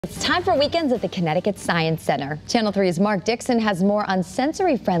It's time for Weekends at the Connecticut Science Center. Channel 3's Mark Dixon has more on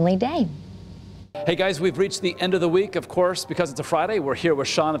Sensory Friendly Day. Hey guys, we've reached the end of the week, of course, because it's a Friday. We're here with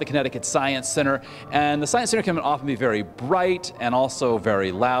Sean at the Connecticut Science Center, and the Science Center can often be very bright and also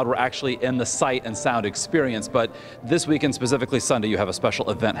very loud. We're actually in the sight and sound experience, but this weekend, specifically Sunday, you have a special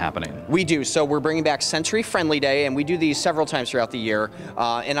event happening. We do. So we're bringing back Sensory Friendly Day, and we do these several times throughout the year.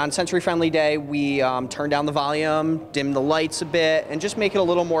 And on Sensory Friendly Day, we turn down the volume, dim the lights a bit, and just make it a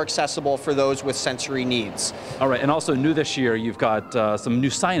little more accessible for those with sensory needs. All right, and also new this year, you've got some new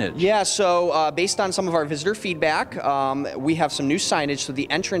signage. Yeah, so based on some of our visitor feedback, we have some new signage. So the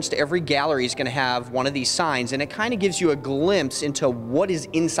entrance to every gallery is going to have one of these signs, and it kind of gives you a glimpse into what is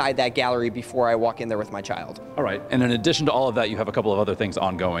inside that gallery before I walk in there with my child. All right, and in addition to all of that, you have a couple of other things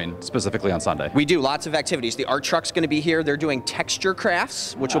ongoing, specifically on Sunday. We do, lots of activities. The art truck's going to be here. They're doing texture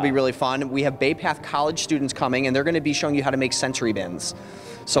crafts, which will be really fun. We have Bay Path College students coming, and they're going to be showing you how to make sensory bins.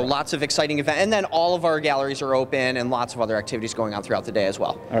 So lots of exciting events, and then all of our galleries are open and lots of other activities going on throughout the day as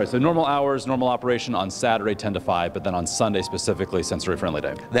well. All right, so normal hours, normal operation on Saturday 10 to 5, but then on Sunday specifically Sensory Friendly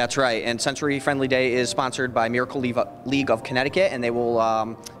Day. That's right, and Sensory Friendly Day is sponsored by Miracle League of Connecticut, and they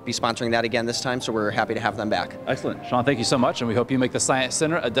will be sponsoring that again this time, so we're happy to have them back. Excellent. Sean, thank you so much, and we hope you make the Science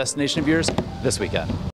Center a destination of yours this weekend.